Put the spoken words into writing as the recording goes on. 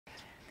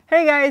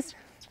Hey guys!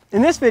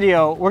 In this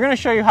video, we're going to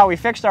show you how we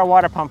fixed our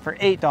water pump for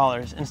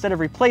 $8 instead of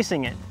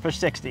replacing it for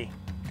 $60.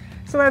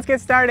 So let's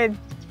get started.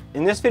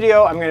 In this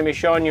video, I'm going to be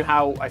showing you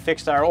how I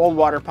fixed our old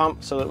water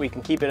pump so that we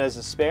can keep it as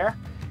a spare.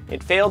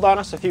 It failed on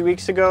us a few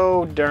weeks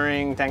ago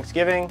during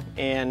Thanksgiving,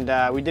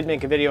 and we did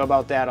make a video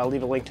about that. I'll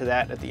leave a link to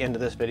that at the end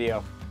of this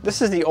video.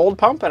 This is the old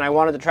pump, and I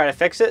wanted to try to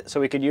fix it so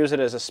we could use it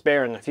as a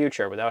spare in the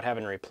future without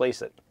having to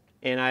replace it.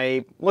 And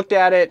I looked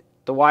at it,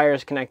 the wire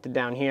is connected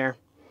down here,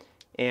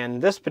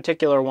 and this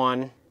particular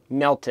one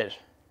melted,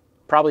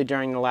 probably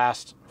during the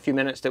last few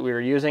minutes that we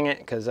were using it,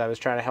 because I was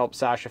trying to help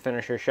Sasha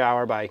finish her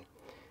shower by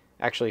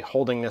actually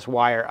holding this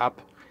wire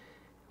up.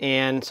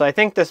 And so I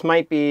think this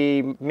might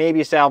be maybe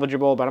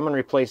salvageable, but I'm going to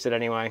replace it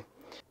anyway.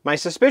 My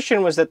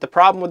suspicion was that the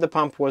problem with the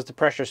pump was the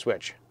pressure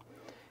switch.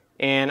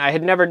 And I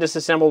had never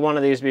disassembled one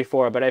of these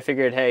before, but I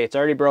figured, hey, it's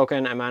already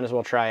broken, I might as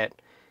well try it.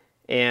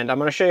 And I'm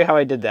going to show you how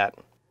I did that.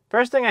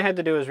 First thing I had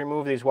to do is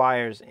remove these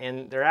wires,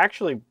 and they're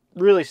actually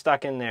really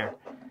stuck in there.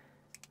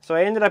 So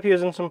I ended up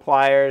using some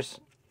pliers,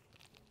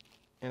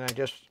 and I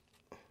just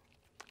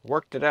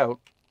worked it out.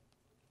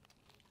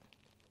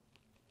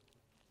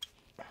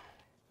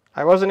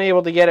 I wasn't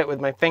able to get it with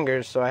my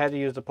fingers, so I had to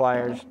use the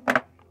pliers.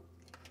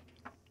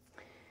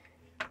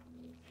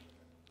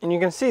 And you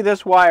can see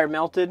this wire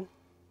melted.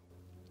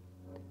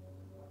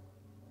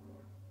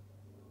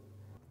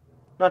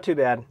 Not too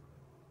bad.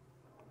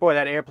 Boy,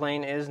 that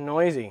airplane is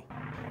noisy.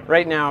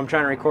 Right now I'm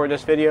trying to record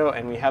this video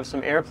and we have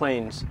some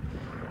airplanes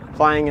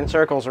flying in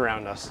circles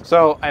around us.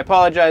 So I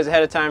apologize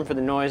ahead of time for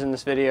the noise in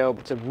this video.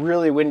 It's a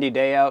really windy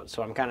day out,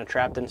 so I'm kind of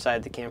trapped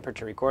inside the camper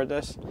to record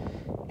this.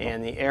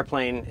 And the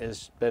airplane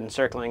has been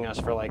circling us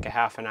for like a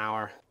half an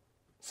hour.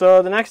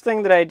 So the next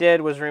thing that I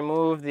did was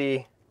remove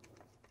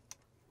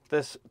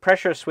this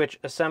pressure switch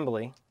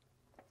assembly,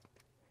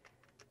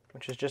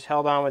 which is just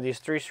held on with these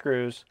 3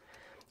 screws.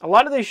 A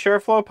lot of these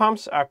Shurflo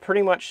pumps are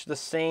pretty much the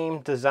same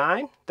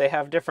design. They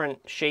have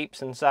different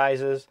shapes and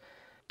sizes,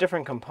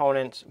 different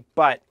components,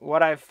 but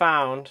what I've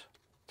found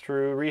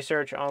through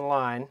research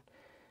online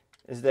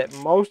is that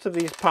most of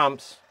these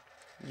pumps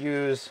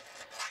use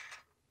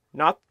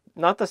not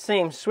the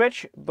same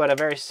switch, but a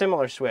very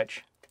similar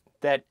switch,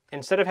 that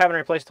instead of having to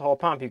replace the whole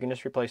pump, you can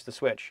just replace the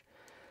switch.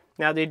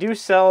 Now they do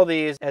sell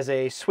these as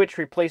a switch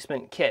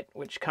replacement kit,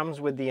 which comes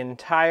with the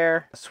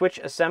entire switch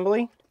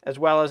assembly as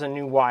well as a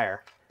new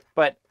wire.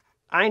 But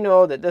I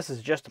know that this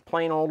is just a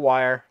plain old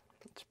wire.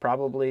 It's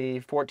probably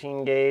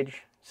 14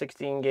 gauge,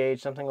 16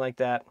 gauge, something like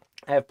that.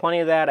 I have plenty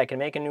of that. I can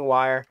make a new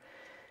wire.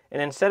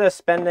 And instead of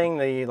spending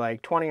the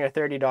like $20 or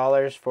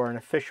 $30 for an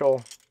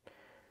official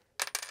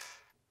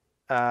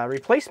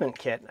replacement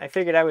kit, I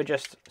figured I would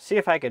just see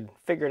if I could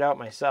figure it out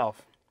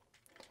myself.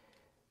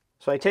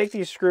 So I take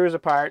these screws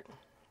apart.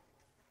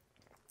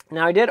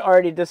 Now I did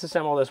already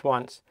disassemble this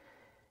once,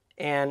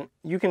 and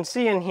you can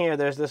see in here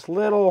there's this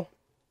little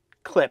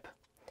clip,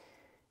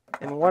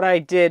 and what I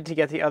did to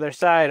get the other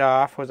side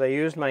off was I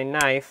used my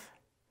knife.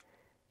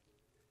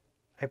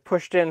 I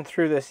pushed in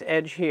through this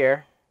edge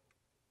here,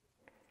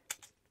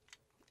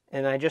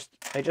 and I just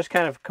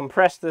kind of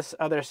compressed this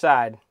other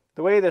side.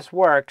 The way this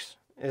works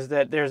is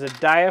that there's a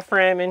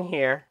diaphragm in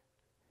here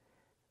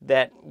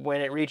that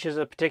when it reaches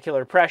a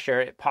particular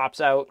pressure, it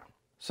pops out.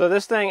 So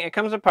this thing, it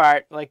comes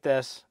apart like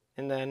this,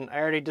 and then I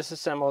already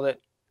disassembled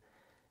it.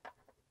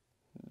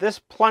 This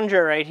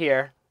plunger right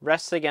here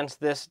rests against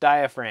this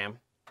diaphragm.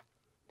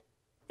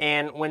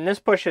 And when this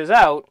pushes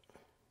out,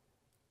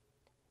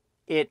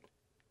 it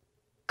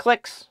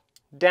clicks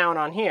down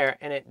on here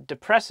and it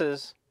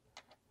depresses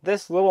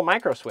this little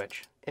micro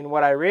switch. And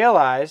what I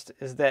realized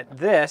is that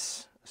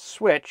this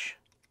switch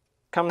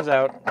comes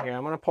out here.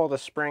 I'm going to pull the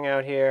spring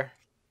out here.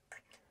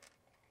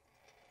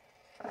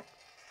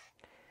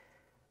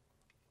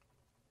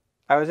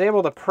 I was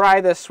able to pry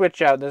this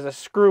switch out. There's a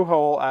screw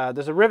hole,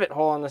 there's a rivet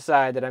hole on the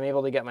side that I'm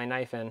able to get my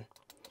knife in.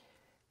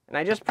 And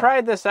I just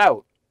pried this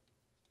out.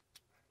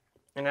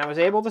 And I was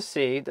able to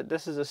see that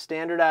this is a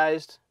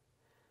standardized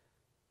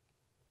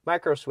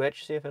micro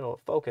switch. See if it'll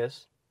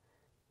focus.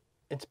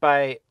 It's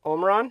by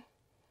Omron.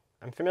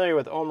 I'm familiar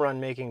with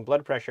Omron making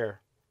blood pressure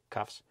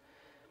cuffs.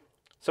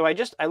 So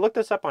I looked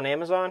this up on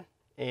Amazon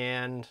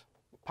and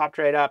popped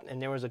right up,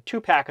 and there was a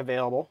 2-pack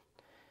available.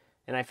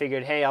 And I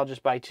figured, hey, I'll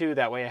just buy 2,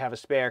 that way I have a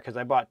spare, because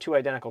I bought 2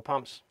 identical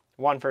pumps.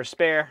 One for a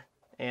spare,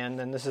 and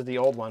then this is the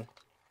old one.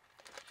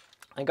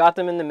 I got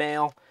them in the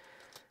mail.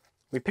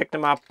 We picked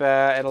them up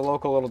at a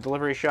local little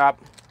delivery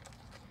shop.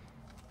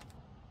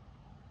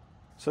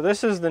 So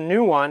this is the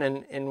new one,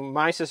 and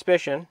my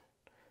suspicion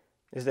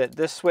is that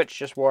this switch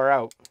just wore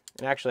out.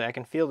 And actually, I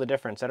can feel the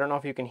difference. I don't know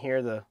if you can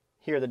hear the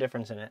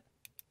difference in it.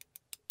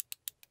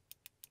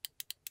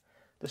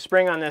 The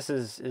spring on this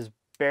is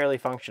barely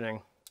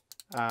functioning.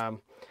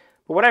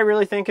 But what I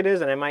really think it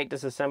is, and I might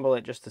disassemble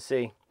it just to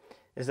see,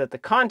 is that the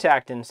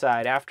contact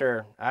inside,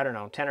 after, I don't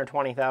know, 10 or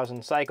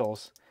 20,000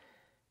 cycles,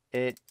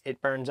 it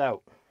burns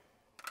out.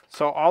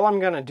 So all I'm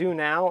going to do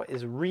now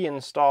is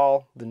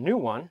reinstall the new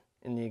one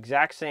in the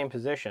exact same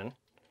position.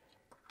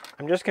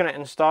 I'm just going to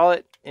install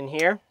it in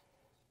here.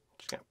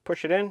 Just going to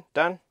push it in,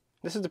 done.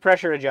 This is the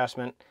pressure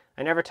adjustment.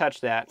 I never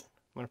touched that.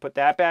 I'm going to put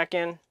that back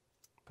in,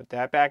 put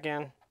that back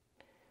in,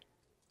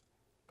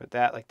 put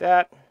that like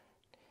that,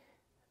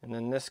 and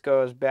then this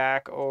goes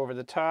back over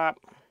the top.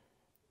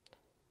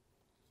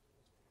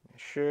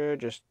 Should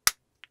just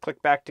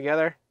click back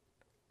together.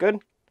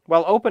 Good.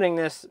 While opening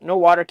this, no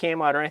water came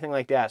out or anything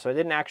like that, so I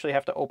didn't actually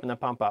have to open the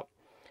pump up.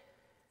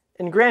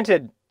 And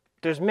granted,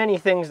 there's many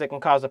things that can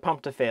cause a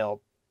pump to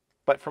fail,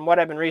 but from what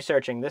I've been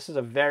researching, this is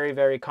a very,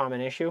 very common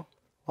issue.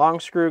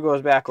 Long screw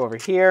goes back over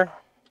here.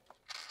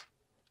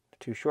 The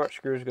 2 short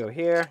screws go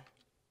here.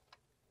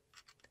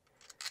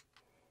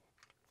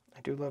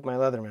 I do love my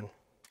Leatherman.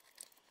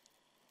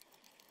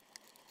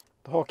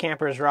 The whole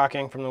camper is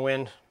rocking from the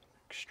wind.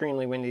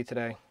 Extremely windy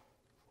today.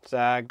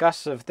 It's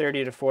gusts of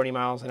 30 to 40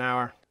 miles an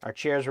hour. Our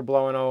chairs were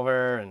blowing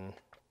over and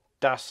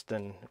dust,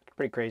 and it's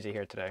pretty crazy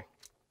here today.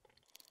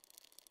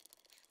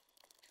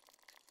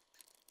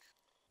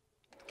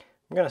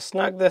 I'm going to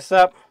snug this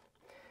up.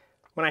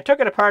 When I took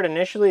it apart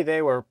initially,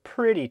 they were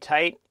pretty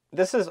tight.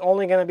 This is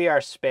only going to be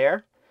our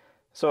spare.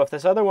 So if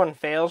this other one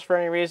fails for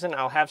any reason,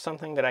 I'll have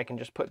something that I can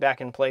just put back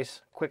in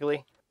place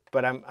quickly.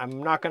 But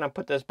I'm not going to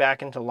put this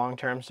back into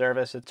long-term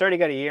service. It's already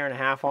got a 1.5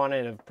 years on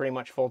it of pretty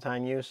much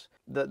full-time use.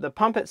 The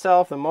pump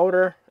itself, the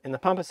motor, and the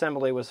pump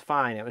assembly was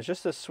fine. It was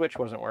just the switch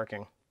wasn't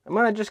working. I'm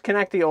going to just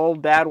connect the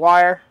old bad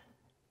wire.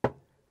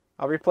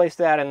 I'll replace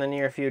that in the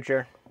near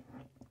future.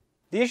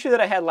 The issue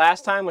that I had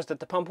last time was that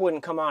the pump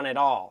wouldn't come on at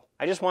all.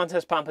 I just want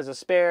this pump as a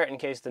spare in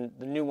case the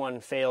new one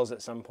fails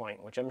at some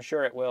point, which I'm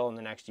sure it will in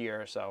the next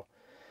year or so.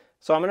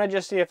 So I'm going to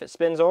just see if it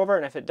spins over,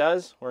 and if it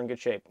does, we're in good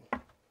shape.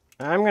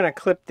 I'm going to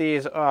clip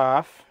these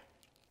off.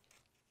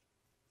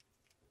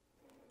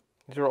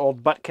 These are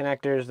old butt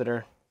connectors that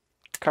are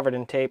covered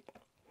in tape.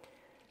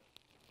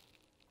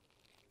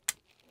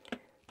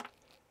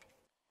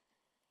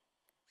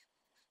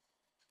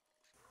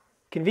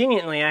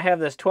 Conveniently, I have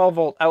this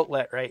 12-volt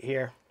outlet right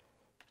here.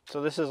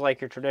 So this is like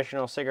your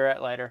traditional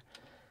cigarette lighter.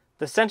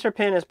 The center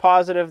pin is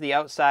positive, the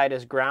outside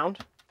is ground.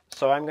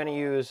 So I'm going to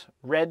use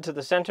red to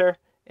the center,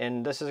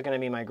 and this is going to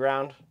be my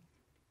ground.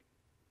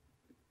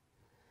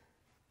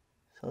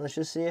 So let's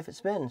just see if it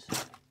spins.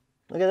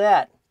 Look at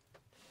that.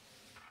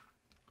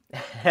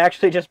 It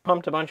actually just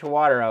pumped a bunch of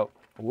water out.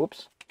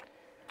 Whoops.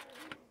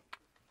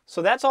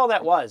 So that's all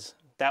that was.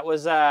 That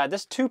was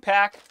this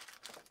 2-pack.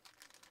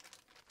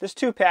 This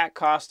 2-pack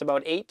cost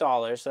about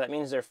 $8, so that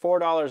means they're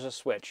 $4 a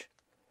switch.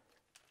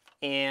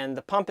 And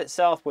the pump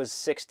itself was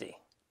 $60.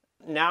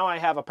 Now I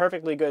have a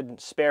perfectly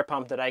good spare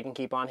pump that I can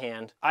keep on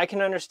hand. I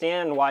can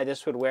understand why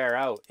this would wear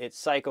out. It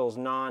cycles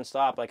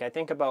non-stop. Like I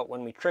think about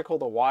when we trickle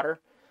the water,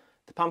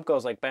 the pump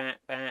goes like bang,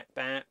 bang,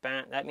 bang,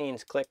 bang. That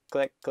means click,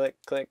 click, click,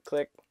 click,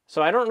 click.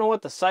 So I don't know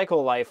what the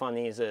cycle life on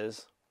these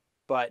is,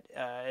 but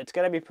it's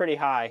going to be pretty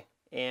high.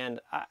 And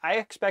I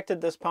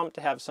expected this pump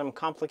to have some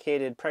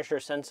complicated pressure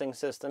sensing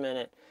system in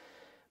it,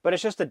 but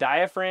it's just a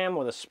diaphragm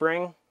with a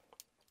spring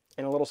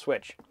and a little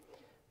switch.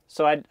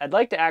 So I'd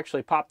like to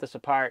actually pop this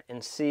apart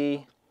and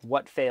see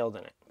what failed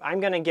in it. I'm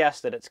going to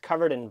guess that it's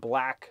covered in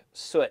black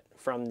soot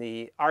from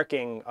the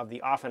arcing of the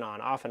off and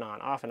on, off and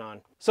on, off and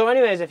on. So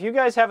anyways, if you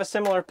guys have a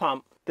similar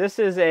pump, this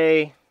is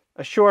a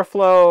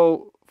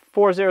Shurflo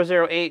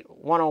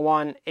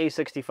 4008101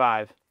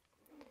 A65.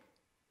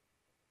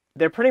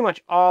 They're pretty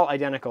much all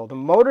identical. The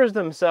motors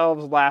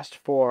themselves last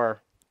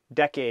for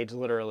decades,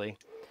 literally.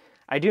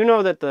 I do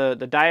know that the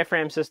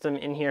diaphragm system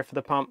in here for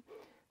the pump,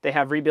 they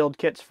have rebuild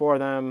kits for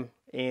them,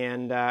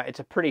 and it's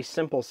a pretty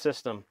simple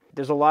system.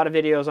 There's a lot of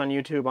videos on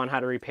YouTube on how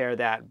to repair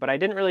that, but I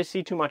didn't really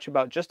see too much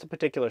about just a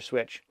particular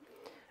switch.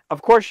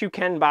 Of course, you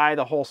can buy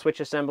the whole switch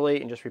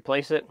assembly and just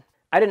replace it.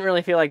 I didn't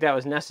really feel like that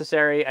was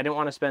necessary. I didn't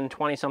want to spend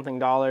 $20-something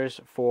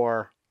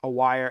for a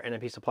wire and a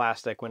piece of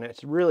plastic when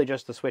it's really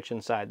just the switch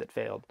inside that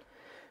failed.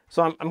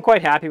 So I'm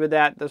quite happy with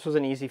that. This was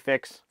an easy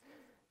fix.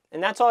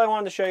 And that's all I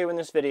wanted to show you in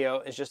this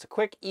video, is just a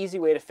quick, easy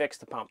way to fix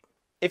the pump.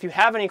 If you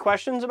have any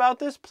questions about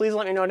this, please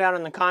let me know down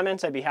in the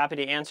comments. I'd be happy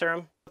to answer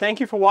them.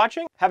 Thank you for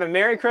watching. Have a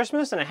Merry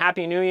Christmas and a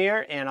Happy New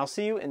Year, and I'll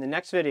see you in the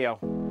next video.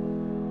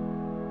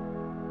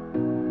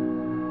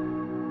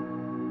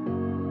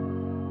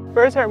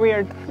 Birds are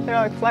weird. They're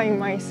like flying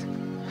mice.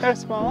 They're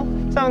small.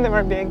 Some of them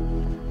are big.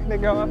 They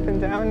go up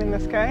and down in the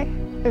sky.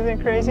 Isn't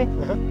it crazy?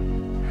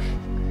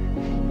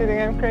 You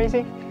think I'm crazy?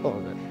 A little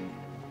bit.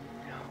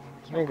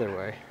 Either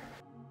way.